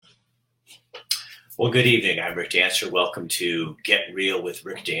Well, good evening. I'm Rick Dancer. Welcome to Get Real with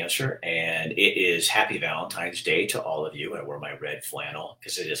Rick Dancer. And it is Happy Valentine's Day to all of you. I wear my red flannel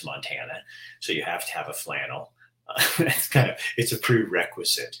because it is Montana. So you have to have a flannel. It's a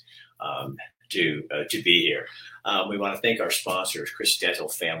prerequisite to be here. We want to thank our sponsors, Chris Dental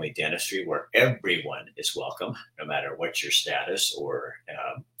Family Dentistry, where everyone is welcome, no matter what your status or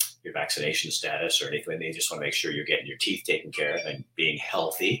your vaccination status or anything. They just want to make sure you're getting your teeth taken care of and being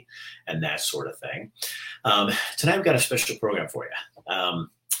healthy and that sort of thing. Tonight we've got a special program for you.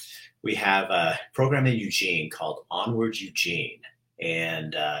 We have a program in Eugene called Onward Eugene,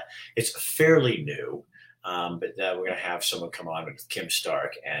 and it's fairly new. But we're going to have someone come on with Kim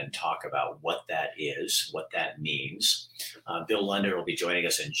Stark and talk about what that is, what that means. Bill London will be joining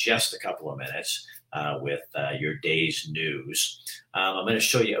us in just a couple of minutes with your day's news. I'm going to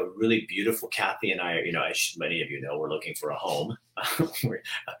show you a really beautiful, Kathy and I are, as many of you know, we're looking for a home.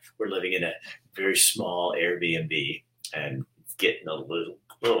 we're living in a very small Airbnb and getting a little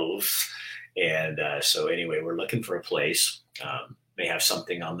close. And so anyway, we're looking for a place. May have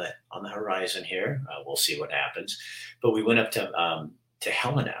something on the horizon here. We'll see what happens. But we went up to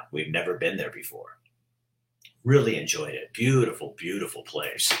Helena. We've never been there before. Really enjoyed it. Beautiful, beautiful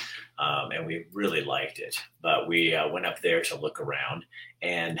place. And we really liked it. But we went up there to look around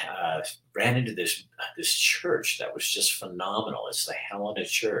and ran into this church that was just phenomenal. It's the Helena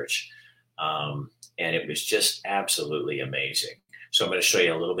Church. And it was just absolutely amazing. So I'm going to show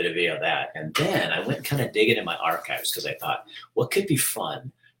you a little bit of video of that. And then I went kind of digging in my archives because I thought, what could be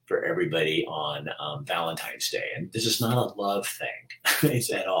fun for everybody on Valentine's Day? And this is not a love thing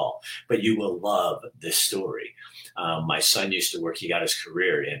it's at all, but you will love this story. My son used to work, he got his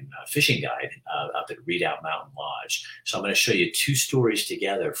career in fishing guide up at Redoubt Mountain Lodge. So I'm going to show you two stories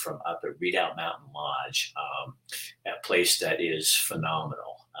together from up at Redoubt Mountain Lodge, a place that is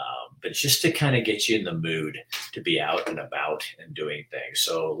phenomenal. But just to kind of get you in the mood to be out and about and doing things.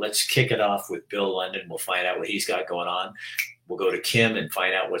 So let's kick it off with Bill London. We'll find out what he's got going on. We'll go to Kim and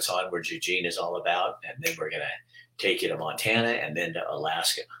find out what's on where Eugene is all about. And then we're going to take you to Montana and then to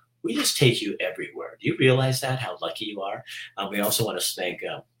Alaska. We just take you everywhere. Do you realize that, how lucky you are? We also want to thank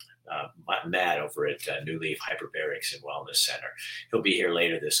Matt over at New Leaf Hyperbarics and Wellness Center. He'll be here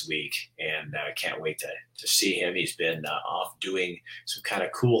later this week, and can't wait to see him. He's been off doing some kind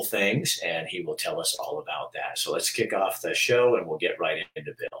of cool things, and he will tell us all about that. So let's kick off the show, and we'll get right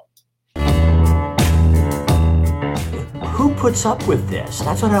into Bill. Who puts up with this?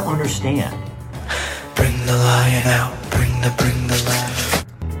 That's what I don't understand. Bring the lion out. Bring the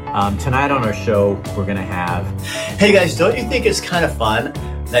lion. Tonight on our show, we're going to have... Hey guys, don't you think it's kind of fun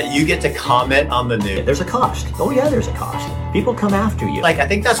that you get to comment on the news? There's a cost. Oh yeah, there's a cost. People come after you. I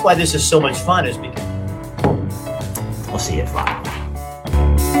think that's why this is so much fun, is because... I'll see you at 5.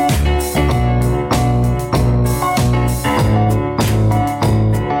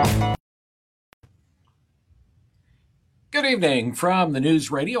 Good evening from the News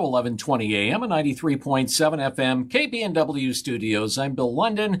Radio 1120 AM and 93.7 FM KPNW studios. I'm Bill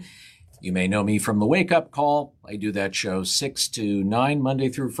London. You may know me from the Wake Up Call. I do that show 6 to 9 Monday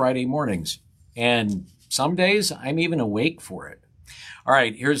through Friday mornings. And some days I'm even awake for it. All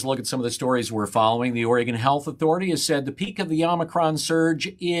right, here's a look at some of the stories we're following. The Oregon Health Authority has said the peak of the Omicron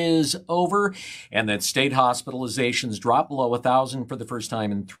surge is over and that state hospitalizations dropped below 1,000 for the first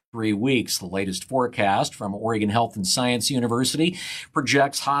time in 3 weeks. The latest forecast from Oregon Health and Science University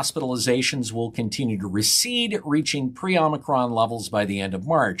projects hospitalizations will continue to recede, reaching pre-Omicron levels by the end of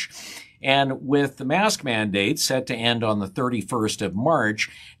March. And with the mask mandate set to end on the 31st of March,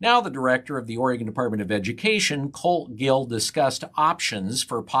 now the director of the Oregon Department of Education, Colt Gill, discussed options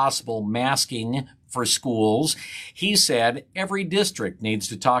for possible masking for schools. He said every district needs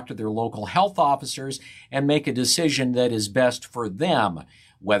to talk to their local health officers and make a decision that is best for them,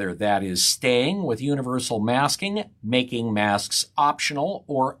 whether that is staying with universal masking, making masks optional,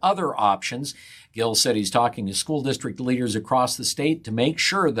 or other options. Gill said he's talking to school district leaders across the state to make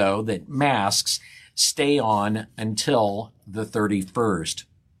sure, though, that masks stay on until the 31st.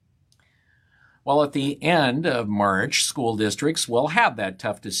 Well, at the end of March, school districts will have that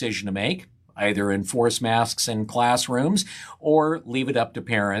tough decision to make, either enforce masks in classrooms or leave it up to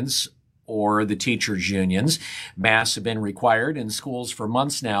parents or the teachers' unions. Masks have been required in schools for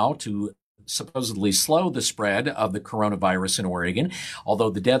months now to supposedly slow the spread of the coronavirus in Oregon.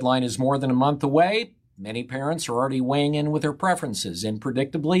 Although the deadline is more than a month away, many parents are already weighing in with their preferences, and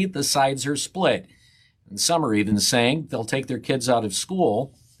predictably, the sides are split. And some are even saying they'll take their kids out of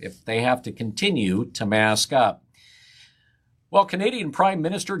school if they have to continue to mask up. Well, Canadian Prime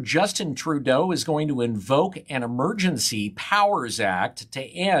Minister Justin Trudeau is going to invoke an Emergency Powers Act to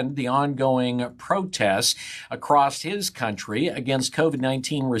end the ongoing protests across his country against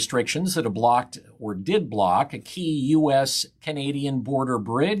COVID-19 restrictions that have blocked or did block a key U.S.-Canadian border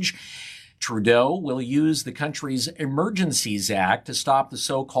bridge. Trudeau will use the country's Emergencies Act to stop the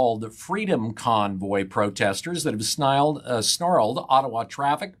so-called Freedom Convoy protesters that have snarled Ottawa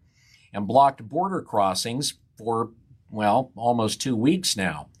traffic and blocked border crossings for almost 2 weeks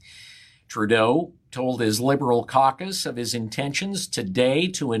now. Trudeau told his Liberal caucus of his intentions today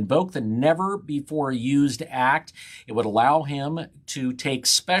to invoke the never-before-used act. It would allow him to take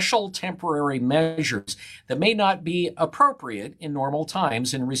special temporary measures that may not be appropriate in normal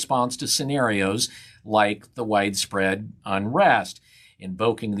times in response to scenarios like the widespread unrest.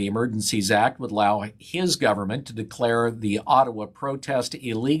 Invoking the Emergencies Act would allow his government to declare the Ottawa protest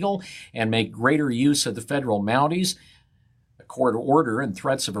illegal and make greater use of the federal Mounties. Court order and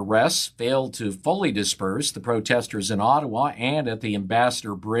threats of arrests failed to fully disperse the protesters in Ottawa and at the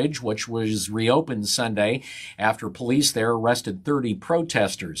Ambassador Bridge, which was reopened Sunday after police there arrested 30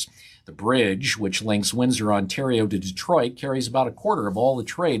 protesters. The bridge, which links Windsor, Ontario to Detroit, carries about a quarter of all the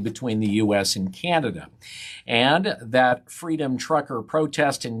trade between the U.S. and Canada. And that Freedom Trucker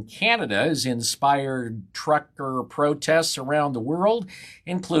protest in Canada has inspired trucker protests around the world,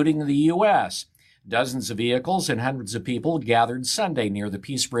 including the U.S. Dozens of vehicles and hundreds of people gathered Sunday near the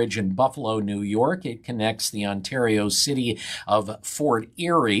Peace Bridge in Buffalo, New York. It connects the Ontario city of Fort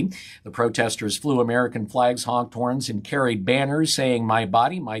Erie. The protesters flew American flags, honked horns, and carried banners saying, "My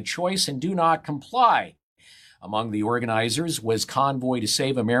body, my choice, and do not comply." Among the organizers was Convoy to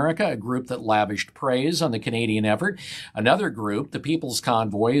Save America, a group that lavished praise on the Canadian effort. Another group, the People's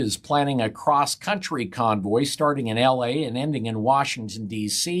Convoy, is planning a cross-country convoy starting in L.A. and ending in Washington,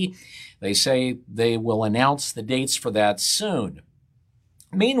 D.C. They say they will announce the dates for that soon.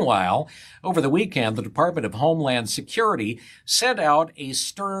 Meanwhile, over the weekend, the Department of Homeland Security sent out a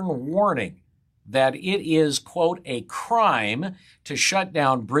stern warning that it is, quote, a crime to shut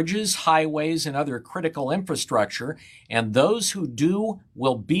down bridges, highways, and other critical infrastructure, and those who do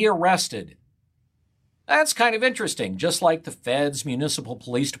will be arrested. That's kind of interesting. Just like the feds, municipal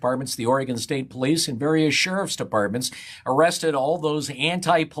police departments, the Oregon State Police, and various sheriff's departments arrested all those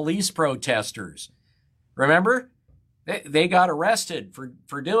anti-police protesters. Remember? They got arrested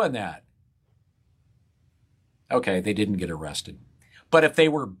for doing that. Okay, they didn't get arrested. But if they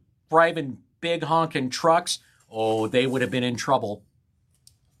were driving big honking trucks, they would have been in trouble.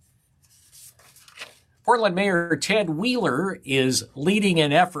 Portland Mayor Ted Wheeler is leading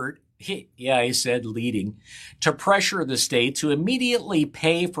an effort, he said leading, to pressure the state to immediately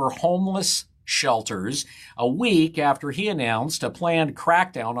pay for homeless shelters a week after he announced a planned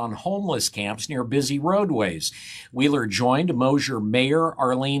crackdown on homeless camps near busy roadways. Wheeler joined Mosier Mayor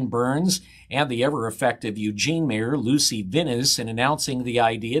Arlene Burns and the ever-effective Eugene Mayor Lucy Vinis in announcing the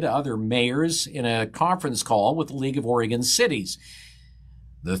idea to other mayors in a conference call with the League of Oregon Cities.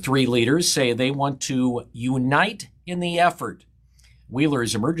 The three leaders say they want to unite in the effort.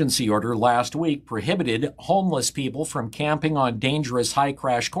 Wheeler's emergency order last week prohibited homeless people from camping on dangerous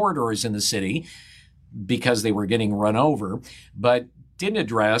high-crash corridors in the city because they were getting run over, but didn't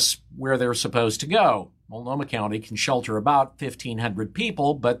address where they're supposed to go. Multnomah County can shelter about 1,500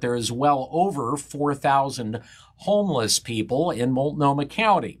 people, but there's well over 4,000 homeless people in Multnomah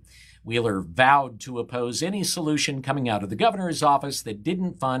County. Wheeler vowed to oppose any solution coming out of the governor's office that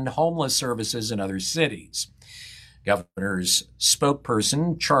didn't fund homeless services in other cities. Governor's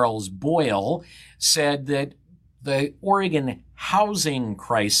spokesperson, Charles Boyle, said that the Oregon housing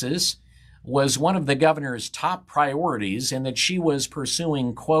crisis was one of the governor's top priorities and that she was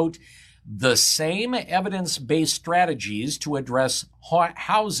pursuing, quote, the same evidence-based strategies to address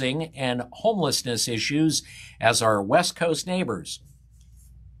housing and homelessness issues as our West Coast neighbors.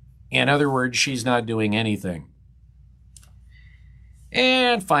 In other words, she's not doing anything.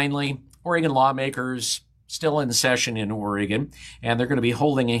 And finally, Oregon lawmakers still in session in Oregon, and they're going to be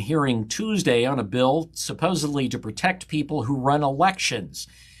holding a hearing Tuesday on a bill supposedly to protect people who run elections.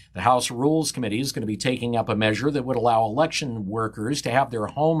 The House Rules Committee is going to be taking up a measure that would allow election workers to have their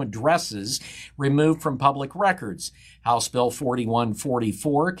home addresses removed from public records. House Bill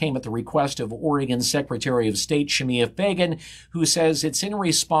 4144 came at the request of Oregon Secretary of State Shemia Fagan, who says it's in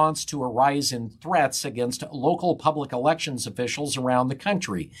response to a rise in threats against local public elections officials around the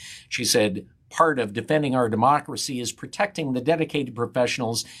country. She said, part of defending our democracy is protecting the dedicated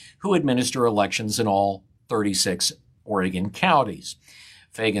professionals who administer elections in all 36 Oregon counties.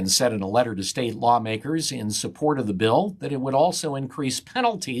 Fagan said in a letter to state lawmakers in support of the bill that it would also increase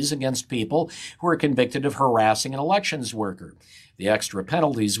penalties against people who are convicted of harassing an elections worker. The extra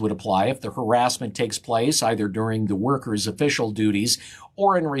penalties would apply if the harassment takes place either during the worker's official duties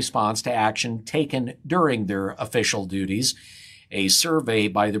or in response to action taken during their official duties. A survey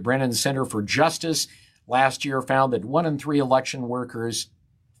by the Brennan Center for Justice last year found that 1 in 3 election workers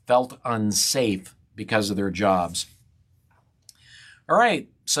felt unsafe because of their jobs. All right,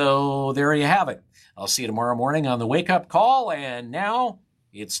 so there you have it. I'll see you tomorrow morning on the Wake Up Call. And now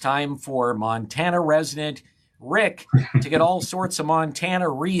it's time for Montana resident Rick to get all sorts of Montana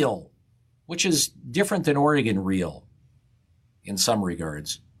real, which is different than Oregon real in some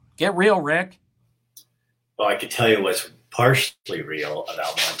regards. Get real, Rick. Well, I could tell you what's partially real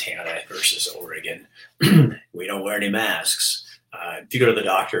about Montana versus Oregon. We don't wear any masks. If you go to the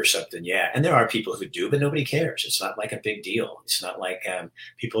doctor or something, yeah. And there are people who do, but nobody cares. It's not like a big deal. It's not like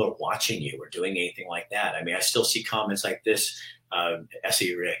people are watching you or doing anything like that. I mean, I still see comments like this.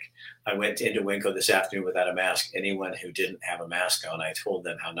 S.E. Rick, I went into Winco this afternoon without a mask. Anyone who didn't have a mask on, I told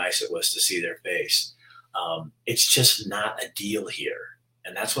them how nice it was to see their face. It's just not a deal here.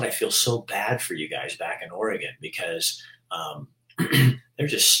 And that's what I feel so bad for you guys back in Oregon, because they're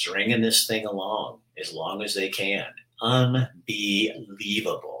just stringing this thing along as long as they can.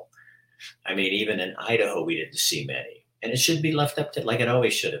 Unbelievable. I mean, even in Idaho, we didn't see many. And it should be left up to, like it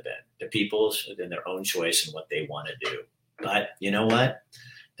always should have been, to people in their own choice and what they want to do. But you know what?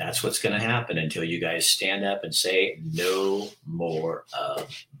 That's what's going to happen until you guys stand up and say, no more of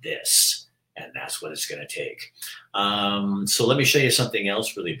this. And that's what it's going to take. So let me show you something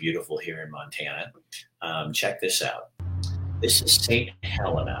else really beautiful here in Montana. Check this out. This is St.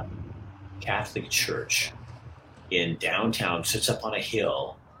 Helena Catholic Church in downtown, sits up on a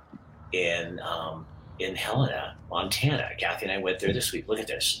hill in Helena, Montana. Kathy and I went there this week. Look at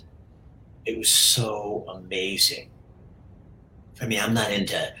this. It was so amazing. I mean, I'm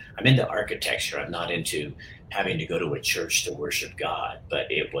into architecture. I'm not into having to go to a church to worship God, but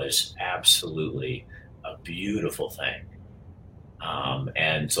it was absolutely a beautiful thing.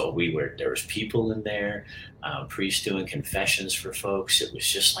 And so there was people in there, priests doing confessions for folks. It was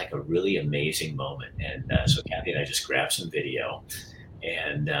just like a really amazing moment. And so Kathy and I just grabbed some video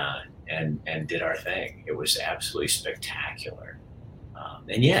and did our thing. It was absolutely spectacular.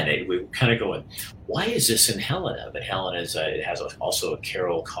 And yeah, we were kind of going, why is this in Helena? But Helena it has also a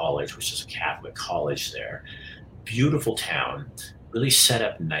Carroll College, which is a Catholic college there. Beautiful town, really set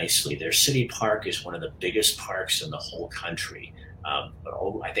up nicely. Their city park is one of the biggest parks in the whole country.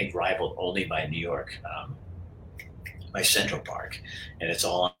 I think rivaled only by New York, by Central Park. And it's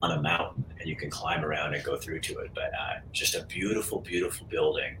all on a mountain, and you can climb around and go through to it. But just a beautiful, beautiful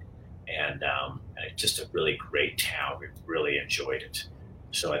building. And just a really great town. We really enjoyed it.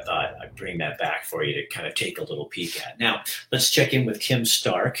 So I thought I'd bring that back for you to kind of take a little peek at. Now, let's check in with Kim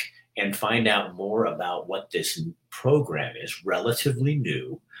Stark and find out more about what this program is, relatively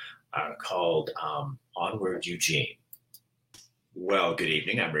new, called Onward Eugene. Well, good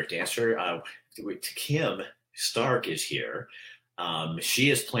evening. I'm Rick Dancer. Kim Stark is here.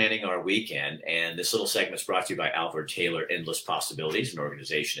 She is planning our weekend, and this little segment is brought to you by Alfred Taylor Endless Possibilities, an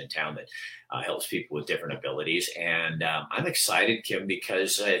organization in town that helps people with different abilities. And I'm excited, Kim,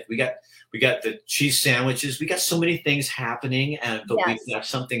 because we got the cheese sandwiches. We got so many things happening, but yes, we've got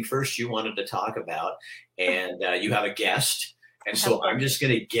something first you wanted to talk about, and you have a guest. And so I'm just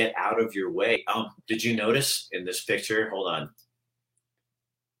going to get out of your way. Did you notice in this picture? Hold on.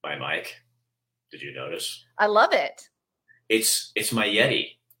 My mic. Did you notice? I love it. It's my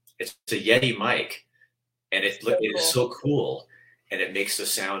Yeti. It's a Yeti mic, and it is so cool, and it makes the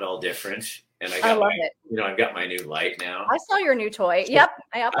sound all different. And I love it. I've got my new light now. I saw your new toy. Yep,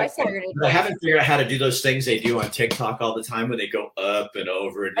 I saw your new toy. I haven't figured out how to do those things they do on TikTok all the time, where they go up and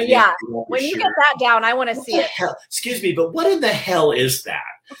over. And yeah, when you get that down, I want to see it. Hell? Excuse me, but what in the hell is that?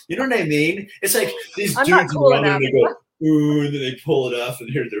 You know what I mean? It's like these I'm dudes not cool run enough. and they go, ooh, and then they pull it off, and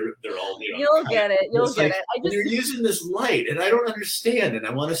they're all, You'll get it. You'll get it. They're using this light, and I don't understand, and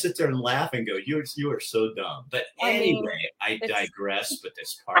I want to sit there and laugh and go, you are so dumb. But anyway, I digress, but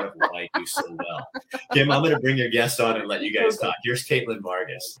that's part of what I do so well. Kim, I'm going to bring your guest on and let you guys talk. Here's Caitlin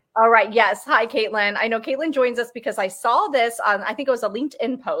Vargas. All right. Yes. Hi, Caitlin. I know Caitlin joins us because I saw this on, I think it was a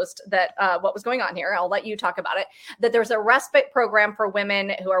LinkedIn post that what was going on here. I'll let you talk about it, that there's a respite program for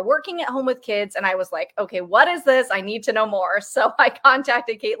women who are working at home with kids. And I was like, okay, what is this? I need to know more. So I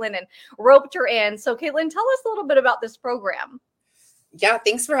contacted Caitlin and roped her in. So Caitlin, tell us a little bit about this program. Yeah,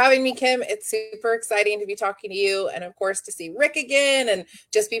 thanks for having me, Kim. It's super exciting to be talking to you and, of course, to see Rick again and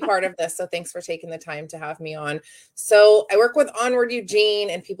just be part of this. So thanks for taking the time to have me on. So I work with Onward Eugene,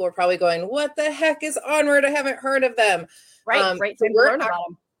 and people are probably going, what the heck is Onward? I haven't heard of them. Right. So to learn about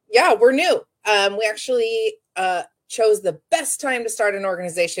them. Yeah, we're new. We actually chose the best time to start an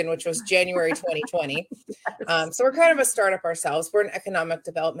organization, which was January 2020. So we're kind of a startup ourselves. We're an economic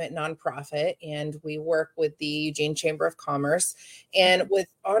development nonprofit, and we work with the Eugene Chamber of Commerce. And with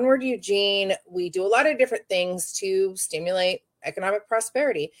Onward Eugene, we do a lot of different things to stimulate economic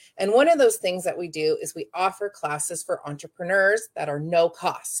prosperity. And one of those things that we do is we offer classes for entrepreneurs that are no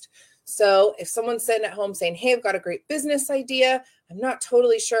cost. So if someone's sitting at home saying, hey, I've got a great business idea, I'm not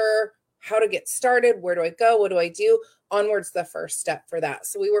totally sure how to get started, where do I go, what do I do? Onward's the first step for that.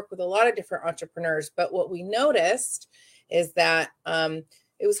 So we work with a lot of different entrepreneurs, but what we noticed is that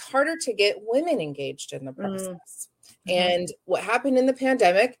it was harder to get women engaged in the process. And what happened in the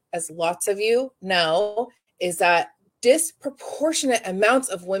pandemic, as lots of you know, is that disproportionate amounts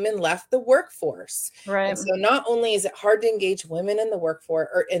of women left the workforce. Right. And so not only is it hard to engage women in the workforce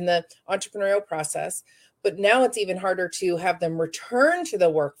or in the entrepreneurial process, but now it's even harder to have them return to the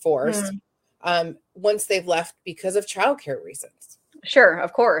workforce once they've left because of childcare reasons. Sure,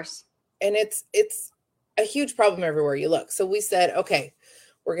 of course. And it's a huge problem everywhere you look. So we said, okay,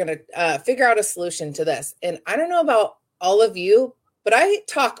 we're going to figure out a solution to this. And I don't know about all of you, but I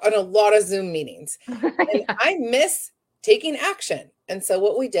talk on a lot of Zoom meetings and I miss taking action. And so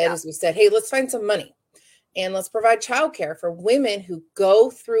what we did is we said, hey, let's find some money and let's provide childcare for women who go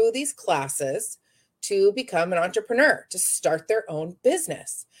through these classes to become an entrepreneur, to start their own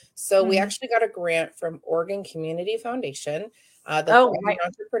business. So we actually got a grant from Oregon Community Foundation, the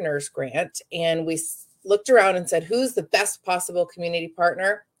Entrepreneurs Grant. And we looked around and said, who's the best possible community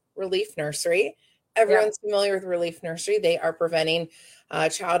partner? Relief Nursery. Everyone's familiar with Relief Nursery. They are preventing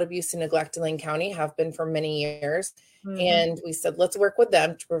child abuse and neglect in Lane County, have been for many years. And we said, let's work with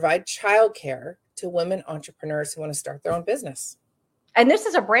them to provide childcare to women entrepreneurs who want to start their own business. And this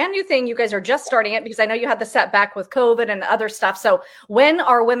is a brand new thing. You guys are just starting it because I know you had the setback with COVID and other stuff. So when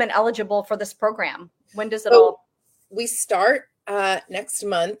are women eligible for this program? When does it all? We start next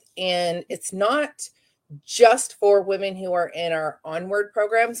month, and it's not just for women who are in our Onward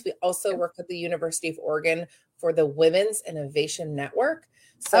programs. We also work with the University of Oregon for the Women's Innovation Network.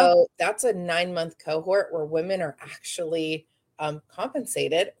 So that's a 9-month cohort where women are actually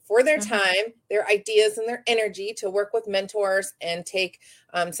compensated for their time, their ideas, and their energy to work with mentors and take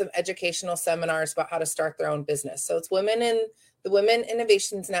some educational seminars about how to start their own business. So it's women in the Women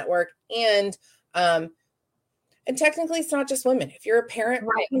Innovations Network, and technically it's not just women. If you're a parent,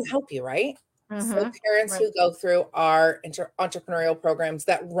 we can help you, right? So parents who go through our entrepreneurial programs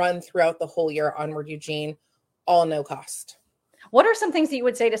that run throughout the whole year, Onward Eugene, all no cost. What are some things that you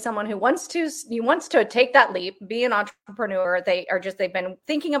would say to someone who wants to take that leap, be an entrepreneur? They've been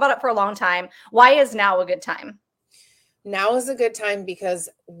thinking about it for a long time. Why is now a good time? Now is a good time because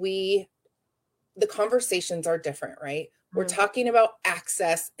the conversations are different, right? We're talking about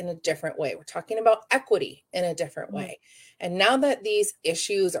access in a different way. We're talking about equity in a different way. And now that these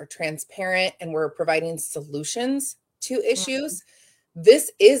issues are transparent and we're providing solutions to issues,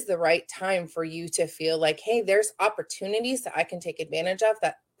 this is the right time for you to feel like, hey, there's opportunities that I can take advantage of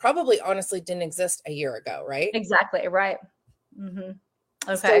that probably honestly didn't exist a year ago, right? Exactly, right. Okay.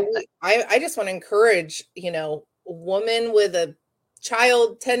 So I just want to encourage, a woman with a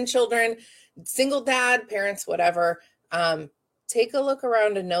child, 10 children, single dad, parents, whatever, take a look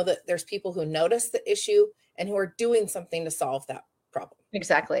around and know that there's people who notice the issue and who are doing something to solve that problem.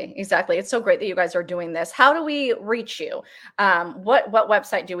 Exactly. It's so great that you guys are doing this. How do we reach you? What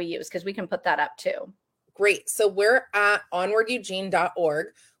website do we use? Because we can put that up too. Great. So we're at onwardeugene.org.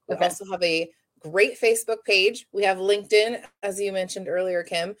 We also have a great Facebook page. We have LinkedIn, as you mentioned earlier,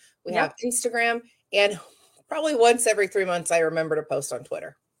 Kim. We have Instagram, and probably once every 3 months, I remember to post on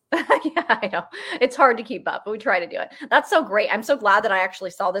Twitter. Yeah, I know. It's hard to keep up, but we try to do it. That's so great. I'm so glad that I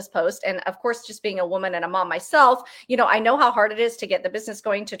actually saw this post. And of course, just being a woman and a mom myself, I know how hard it is to get the business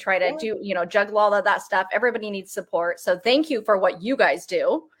going, to try to do, juggle all of that stuff. Everybody needs support. So thank you for what you guys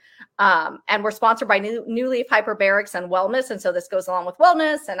do. And we're sponsored by New Leaf Hyperbarics and Wellness. And so this goes along with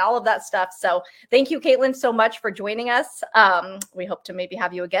wellness and all of that stuff. So thank you, Caitlin, so much for joining us. We hope to maybe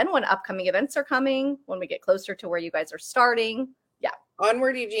have you again when upcoming events are coming, when we get closer to where you guys are starting. Yeah.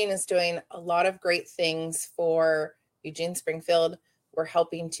 Onward Eugene is doing a lot of great things for Eugene Springfield. We're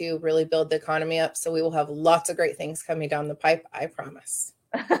helping to really build the economy up. So we will have lots of great things coming down the pipe. I promise.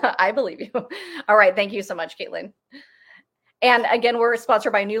 I believe you. All right. Thank you so much, Caitlin. And again, we're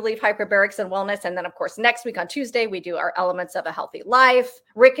sponsored by New Leaf Hyperbarics and Wellness. And then, of course, next week on Tuesday, we do our Elements of a Healthy Life.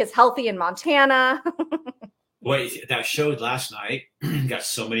 Rick is healthy in Montana. Boy, that showed last night got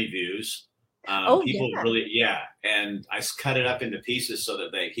so many views. People really, and I cut it up into pieces so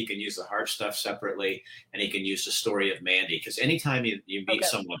that he can use the hard stuff separately, and he can use the story of Mandy. Because anytime you meet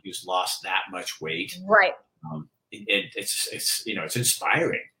someone who's lost that much weight, right, it's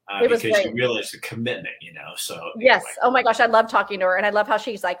inspiring. Because you realize the commitment, So yes, anyway. Oh my gosh, I love talking to her, and I love how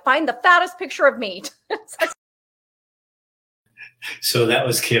she's like, find the fattest picture of meat. So that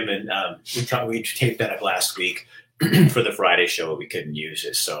was Kim, and we taped that up last week for the Friday show, but we couldn't use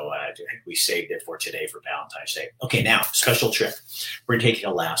it, so we saved it for today for Valentine's Day. Okay, now special trip. We're taking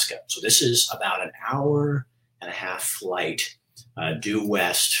Alaska. So this is about an hour and a half flight due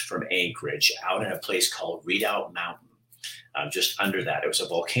west from Anchorage, out in a place called Redoubt Mountain. Just under that, it was a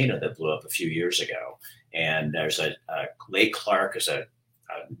volcano that blew up a few years ago, and there's a Lake Clark is a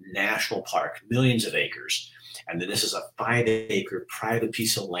national park, millions of acres. And then this is a 5-acre private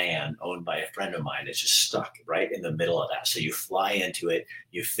piece of land owned by a friend of mine that's just stuck right in the middle of that. So you fly into it,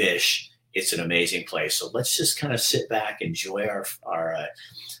 you fish. It's an amazing place. So let's just kind of sit back, enjoy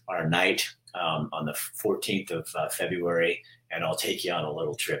our night on the 14th of February, and I'll take you on a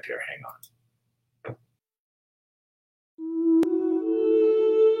little trip here. Hang on.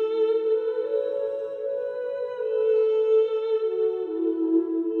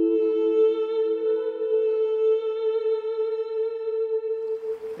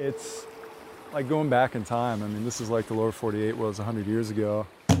 It's like going back in time. I mean, this is like the lower 48 was 100 years ago.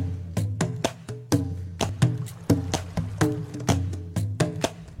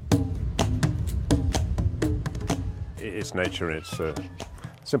 It's nature in its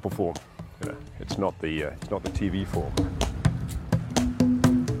simple form. It's not the TV form.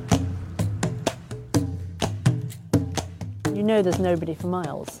 You know there's nobody for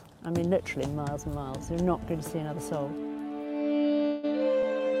miles. I mean, literally miles and miles. You're not going to see another soul.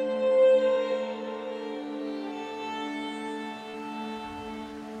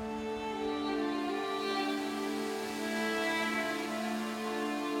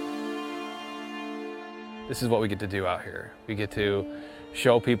 This is what we get to do out here. We get to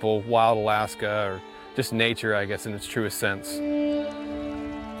show people wild Alaska, or just nature, I guess, in its truest sense.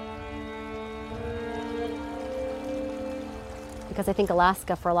 Because I think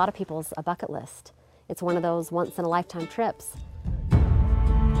Alaska, for a lot of people, is a bucket list. It's one of those once-in-a-lifetime trips.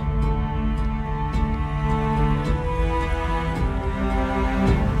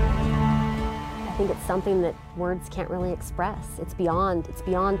 I think it's something that words can't really express. It's beyond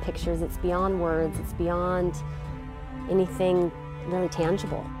pictures, it's beyond words, it's beyond anything really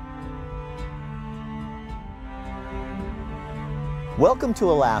tangible. Welcome to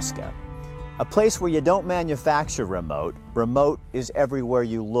Alaska, a place where you don't manufacture remote. Remote is everywhere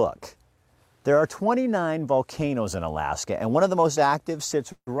you look. There are 29 volcanoes in Alaska, and one of the most active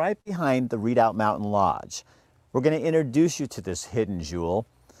sits right behind the Redoubt Mountain Lodge. We're going to introduce you to this hidden jewel.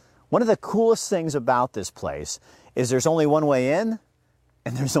 One of the coolest things about this place is there's only one way in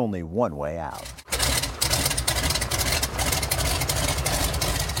and there's only one way out.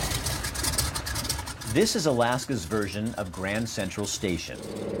 This is Alaska's version of Grand Central Station.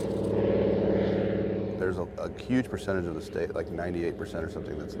 There's a huge percentage of the state, like 98% or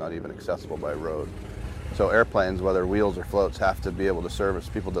something, that's not even accessible by road. So airplanes, whether wheels or floats, have to be able to service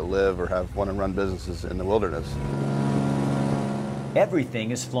people that live or want to run businesses in the wilderness.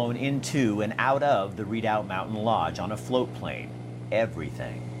 Everything is flown into and out of the Redoubt Mountain Lodge on a float plane.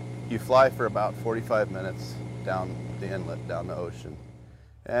 Everything. You fly for about 45 minutes down the inlet, down the ocean.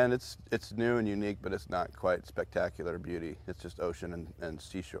 And it's new and unique, but it's not quite spectacular beauty. It's just ocean and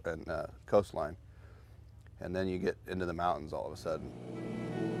seashore and coastline. And then you get into the mountains all of a sudden.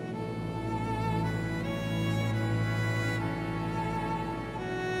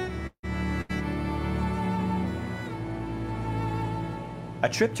 A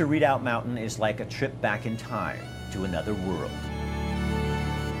trip to Redoubt Mountain is like a trip back in time to another world.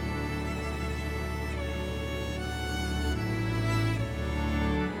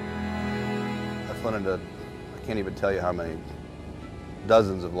 I've flown into, I can't even tell you how many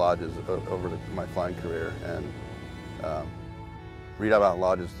dozens of lodges over my flying career, and Redoubt Mountain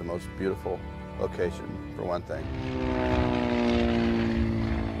Lodge is the most beautiful location, for one thing.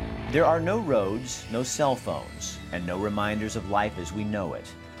 There are no roads, no cell phones, and no reminders of life as we know it.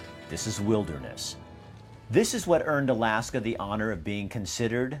 This is wilderness. This is what earned Alaska the honor of being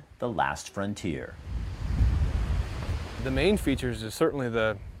considered the last frontier. The main features is certainly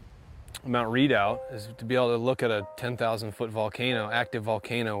the Mount Redoubt, is to be able to look at a 10,000-foot volcano, active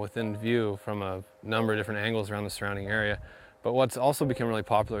volcano, within view from a number of different angles around the surrounding area. But what's also become really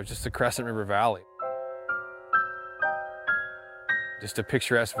popular is just the Crescent River Valley. Just a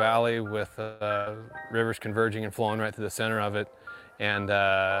picturesque valley with rivers converging and flowing right through the center of it, and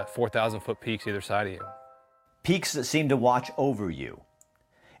 4,000-foot peaks either side of you. Peaks that seem to watch over you.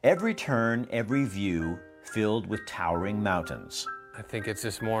 Every turn, every view filled with towering mountains. I think it's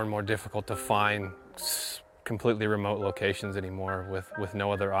just more and more difficult to find completely remote locations anymore with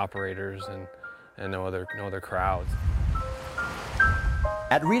no other operators and no other crowds.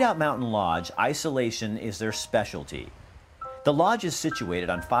 At Redoubt Mountain Lodge, isolation is their specialty. The lodge is situated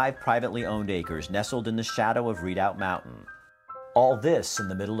on 5 privately owned acres nestled in the shadow of Redoubt Mountain. All this in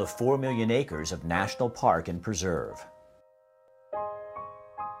the middle of 4 million acres of national park and preserve.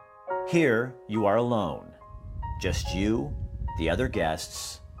 Here, you are alone. Just you, the other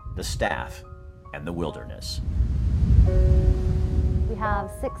guests, the staff, and the wilderness. We have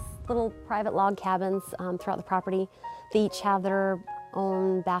 6 little private log cabins throughout the property. They each have their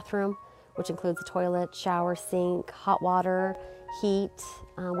own bathroom, which includes a toilet, shower, sink, hot water, heat,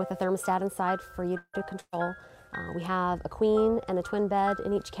 with a thermostat inside for you to control. We have a queen and a twin bed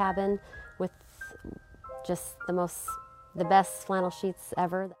in each cabin with just the best flannel sheets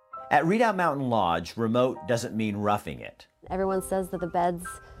ever. At Redoubt Mountain Lodge, remote doesn't mean roughing it. Everyone says that the beds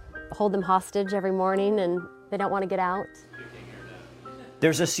hold them hostage every morning and they don't want to get out.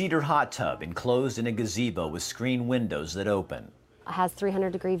 There's a cedar hot tub enclosed in a gazebo with screen windows that open. It has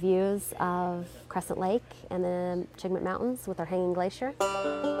 300-degree views of Crescent Lake and the Chigmit Mountains with our hanging glacier.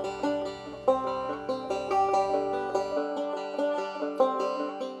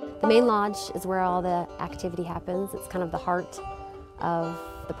 The main lodge is where all the activity happens. It's kind of the heart of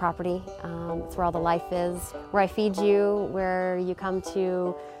the property. It's where all the life is, where I feed you, where you come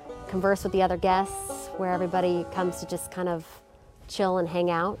to converse with the other guests, where everybody comes to just kind of chill and hang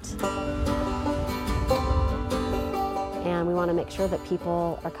out. And we want to make sure that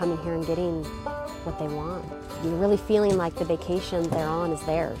people are coming here and getting what they want. You're really feeling like the vacation they're on is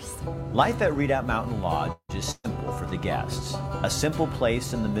theirs. Life at Redoubt Mountain Lodge is simple for the guests. A simple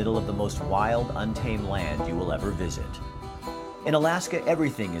place in the middle of the most wild, untamed land you will ever visit. In Alaska,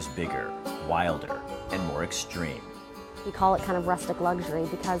 everything is bigger, wilder, and more extreme. We call it kind of rustic luxury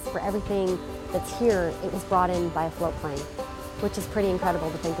because for everything that's here, it was brought in by a float plane, which is pretty incredible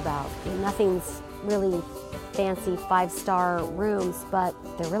to think about. Nothing's really fancy 5-star rooms, but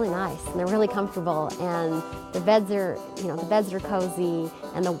they're really nice and they're really comfortable, and the beds are cozy,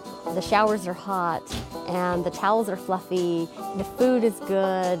 and the showers are hot, and the towels are fluffy, the food is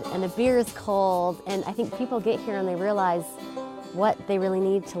good, and the beer is cold, and I think people get here and they realize what they really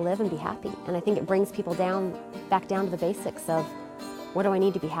need to live and be happy. And I think it brings people back down to the basics of what do I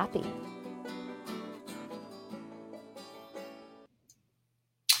need to be happy.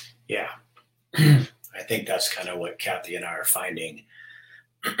 Yeah. I think that's kind of what Kathy and I are finding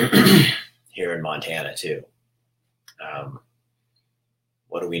here in Montana too.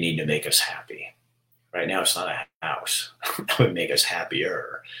 What do we need to make us happy? Right now, it's not a house. That would make us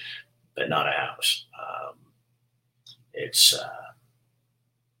happier, but not a house. It's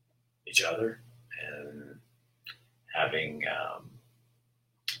each other and having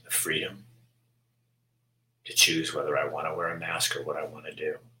the freedom to choose whether I want to wear a mask or what I want to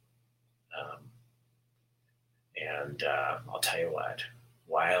do. I'll tell you what,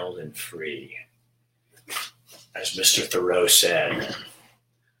 wild and free. As Mr. Thoreau said,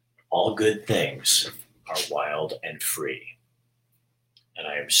 all good things are wild and free. And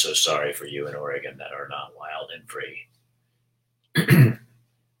I am so sorry for you in Oregon that are not wild and free.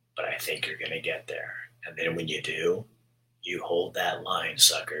 But I think you're going to get there. And then when you do, you hold that line,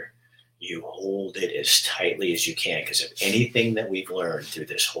 sucker. You hold it as tightly as you can, because if anything that we've learned through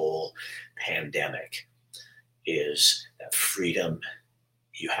this whole pandemic is that freedom,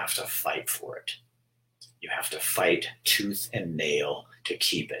 you have to fight for it. You have to fight tooth and nail to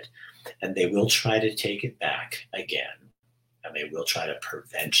keep it. And they will try to take it back again. And they will try to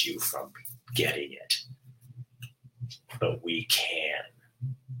prevent you from getting it. But we can,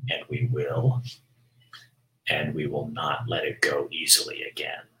 and we will. And we will not let it go easily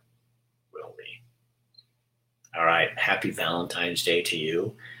again, will we? All right. Happy Valentine's Day to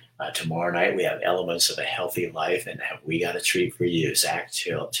you. Tomorrow night, we have Elements of a Healthy Life, and we got a treat for you. Zach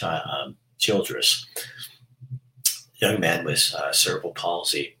Childress, young man with cerebral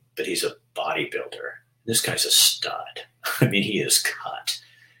palsy, but he's a bodybuilder. This guy's a stud. I mean, he is cut,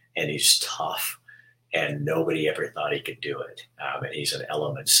 and he's tough, and nobody ever thought he could do it. And he's an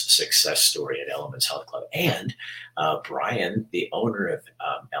Elements success story at Elements Health Club. And Brian, the owner of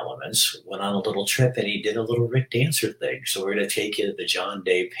Elements, went on a little trip, and he did a little Rick Dancer thing. So we're going to take you to the John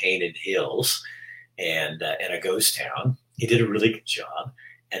Day Painted Hills and in a ghost town. He did a really good job.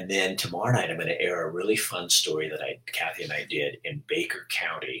 And then tomorrow night, I'm going to air a really fun story that Kathy and I did in Baker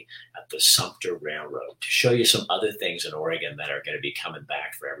County at the Sumter Railroad to show you some other things in Oregon that are going to be coming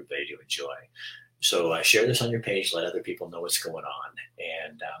back for everybody to enjoy. So share this on your page. Let other people know what's going on.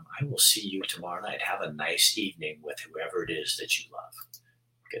 And I will see you tomorrow night. Have a nice evening with whoever it is that you love.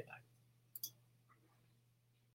 Good night.